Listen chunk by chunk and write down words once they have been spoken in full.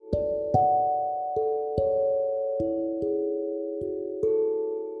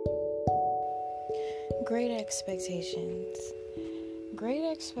Great expectations. Great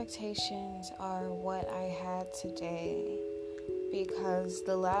expectations are what I had today because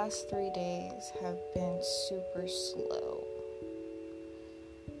the last 3 days have been super slow.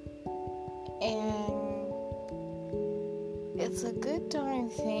 And it's a good darn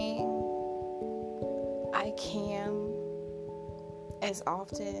thing I can as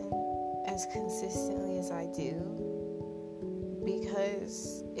often, as consistently as I do.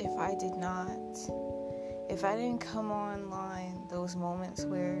 Because if I didn't come online those moments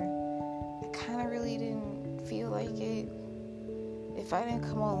where I kind of really didn't feel like it, if I didn't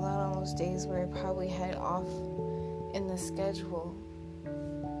come online on those days where I probably had off in the schedule,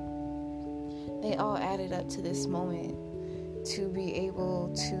 they all added up to this moment to be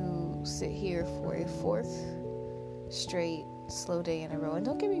able to sit here for a fourth straight slow day in a row. And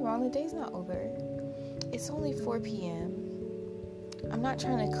don't get me wrong, the day's not over. It's only 4 p.m. I'm not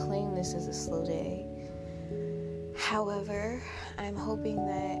trying to claim this as a slow day. However, I'm hoping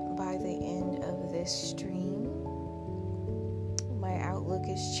that by the end of this stream, my outlook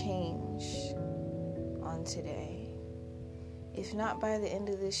is changed on today. If not by the end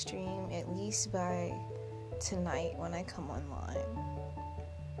of this stream, at least by tonight when I come online.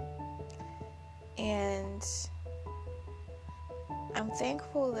 And I'm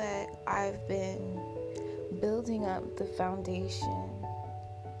thankful that I've been building up the foundation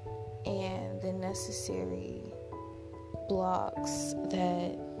and the necessary blocks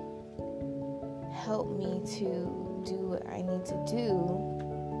that help me to do what I need to do,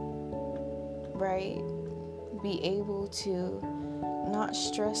 right? Be able to not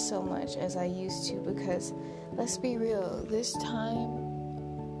stress so much as I used to, because let's be real, this time,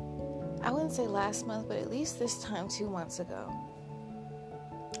 I wouldn't say last month, but at least this time 2 months ago,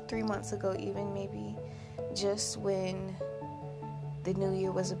 3 months ago even, maybe, just when the new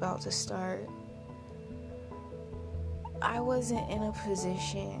year was about to start, I wasn't in a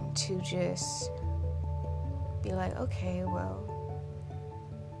position to just be like, okay, well,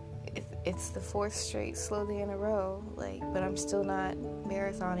 it's the fourth straight slow day in a row, but I'm still not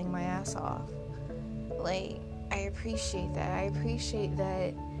marathoning my ass off. I appreciate that. I appreciate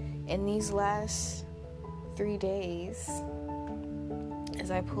that in these last 3 days,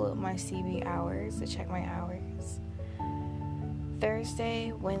 as I pull up my CB hours to check my hours,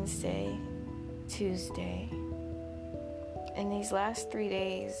 Thursday, Wednesday, Tuesday. In these last 3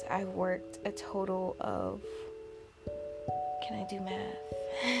 days, I've worked a total of, can I do math?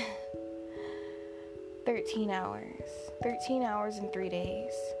 13 hours. 13 hours in 3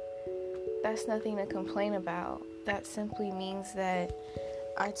 days. That's nothing to complain about. That simply means that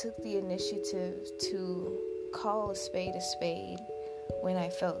I took the initiative to call a spade when I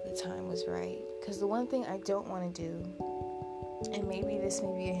felt the time was right. Because the one thing I don't want to do, and maybe this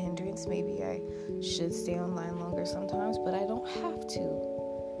may be a hindrance, maybe I should stay online longer sometimes, but I don't have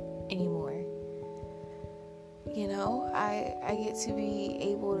to anymore. I get to be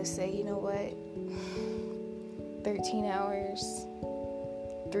able to say, you know what, 13 hours,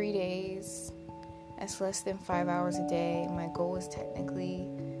 3 days, that's less than 5 hours a day. My goal is technically,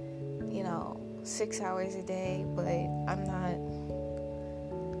 6 hours a day, but I'm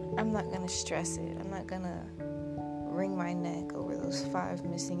not going to stress it. I'm not going to wring my neck over those 5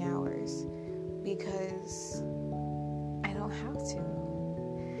 missing hours because I don't have to.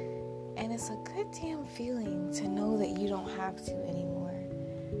 And it's a good damn feeling to know that you don't have to anymore,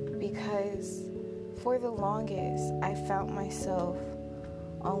 because for the longest I found myself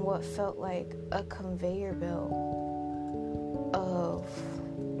on what felt like a conveyor belt of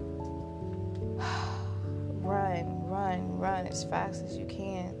run as fast as you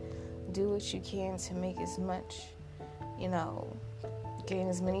can, do what you can to make as much, getting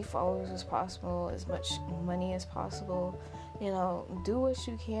as many followers as possible, as much money as possible, do what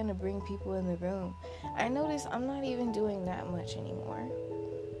you can to bring people in the room. I notice I'm not even doing that much anymore.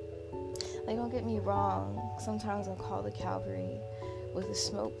 Don't get me wrong, sometimes I'll call the cavalry with a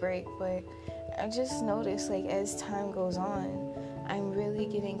smoke break, but I just notice, as time goes on, I'm really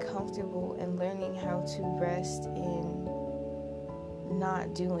getting comfortable and learning how to rest in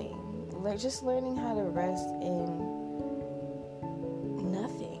not doing. Just learning how to rest in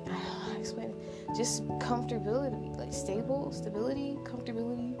nothing. I don't know how to explain it. Just comfortability, stability,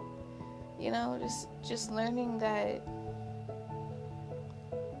 comfortability. Just learning that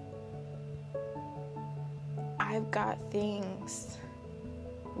I've got things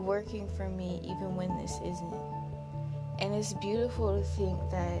working for me even when this isn't. And it's beautiful to think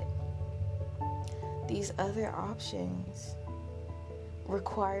that these other options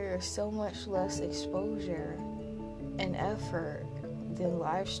require so much less exposure and effort than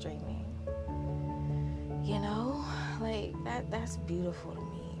live streaming. you know, like that's beautiful to me.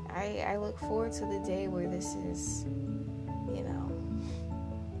 I look forward to the day where this is, you know,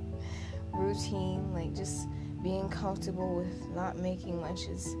 routine, like just being comfortable with not making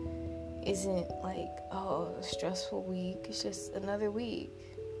lunches isn't like, oh, a stressful week. It's just another week.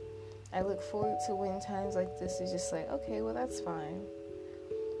 I look forward to when times like this is just like, okay, well, that's fine.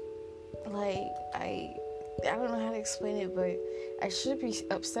 Like, I don't know how to explain it, but I should be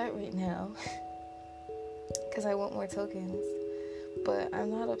upset right now because I want more tokens, but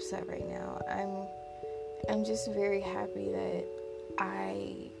I'm not upset right now. I'm just very happy that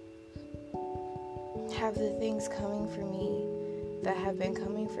I have the things coming for me that have been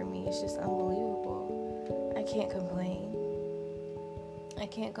coming for me. It's just unbelievable. I can't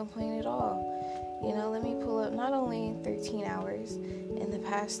complain at all. You know, let me pull up not only 13 hours in the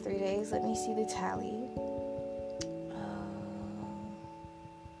past 3 days, let me see the tally.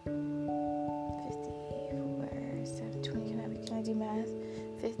 54, 7, 20, can I do math?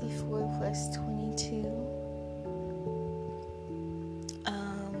 54 plus 22,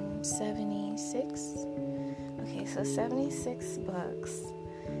 76. Okay, so $76.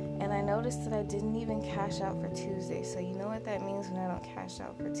 And I noticed that I didn't even cash out for Tuesday. So you know what that means when I don't cash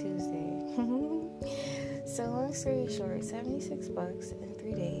out for Tuesday. So long story short, $76 in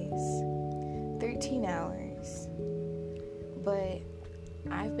 3 days, 13 hours. But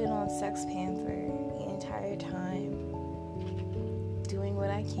I've been on Sex Panther the entire time, doing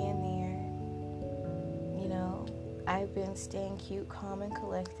what I can there. You know, I've been staying cute, calm, and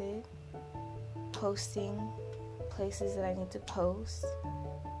collected, posting places that I need to post.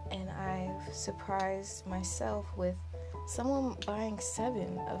 And I've surprised myself with someone buying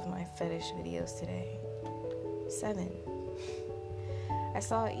 7 of my fetish videos today. 7. I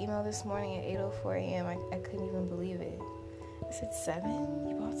saw an email this morning at 8:04 a.m. I couldn't even believe it. I said, 7?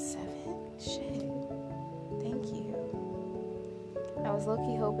 You bought 7? Shit. Thank you. I was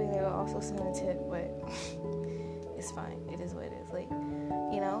low-key hoping they would also send a tip, but it's fine. It is what it is. Like,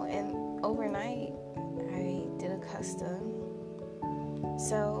 you know, and overnight, I did a custom.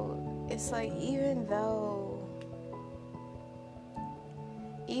 So it's like, even though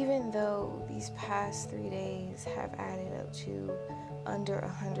these past 3 days have added up to under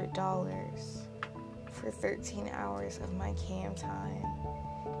 $100 for 13 hours of my cam time,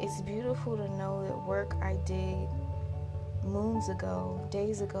 it's beautiful to know that work I did moons ago,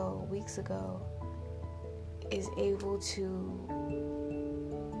 days ago, weeks ago is able to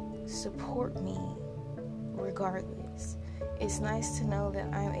support me regardless. It's nice to know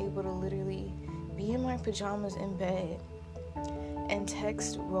that I'm able to literally be in my pajamas in bed and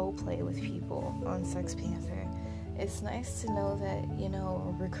text roleplay with people on Sex Panther. It's nice to know that, you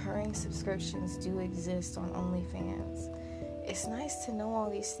know, recurring subscriptions do exist on OnlyFans. It's nice to know all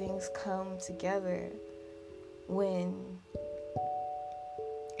these things come together when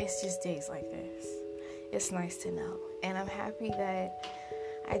it's just days like this. It's nice to know. And I'm happy that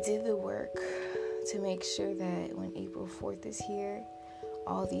I did the work to make sure that when April 4th is here,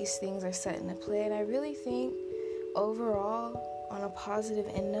 all these things are set into play. And I really think overall, on a positive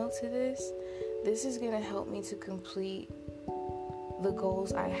end note to this is going to help me to complete the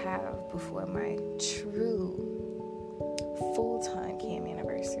goals I have before my true full-time cam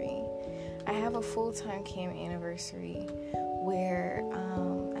anniversary. I have a full-time cam anniversary where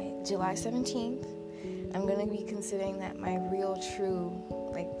July 17th, I'm going to be considering that my real true,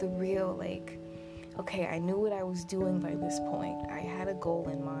 like the real, like, okay, I knew what I was doing by this point. I had a goal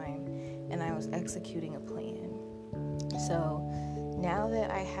in mind and I was executing a plan. So now that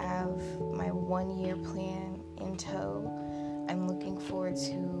I have my 1-year plan in tow, I'm looking forward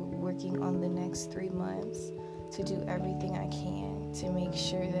to working on the next 3 months to do everything I can to make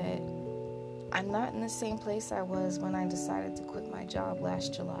sure that I'm not in the same place I was when I decided to quit my job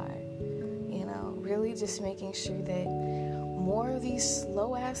last July. You know, really just making sure that more of these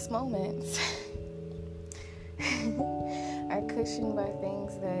slow-ass moments are cushioned by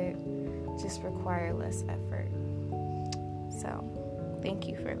things that just require less effort. So, thank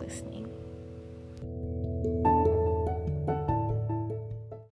you for listening.